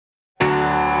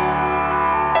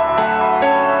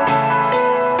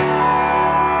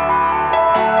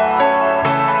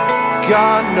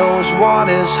God knows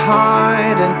what is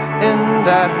hiding in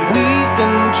that weak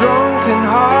and drunken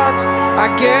heart. I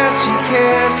guess he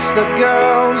kissed the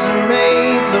girls and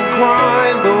made them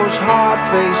cry, those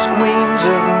hard-faced queens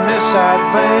of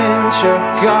misadventure.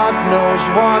 God knows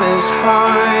what is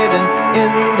hiding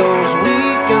in those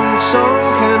weak and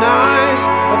sunken eyes,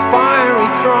 a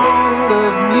fiery throng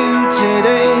of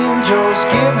muted angels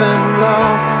giving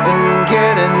love and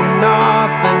getting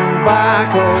nothing back.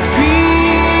 Oh,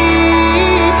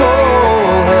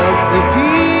 help the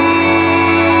people,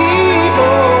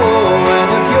 and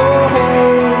if you're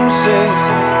homesick,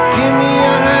 give me a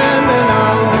hand and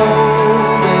I'll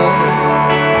hold it.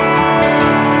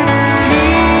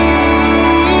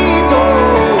 People,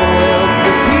 help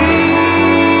the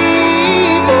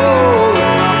people,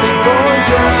 nothing gonna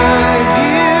drag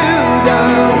you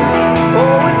down.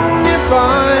 Oh, and if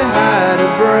I had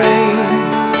a brain,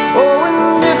 oh,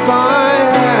 and if I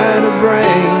had a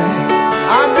brain,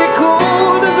 I'd be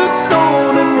cold as a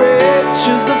stone and rich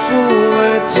as the fool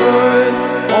that turned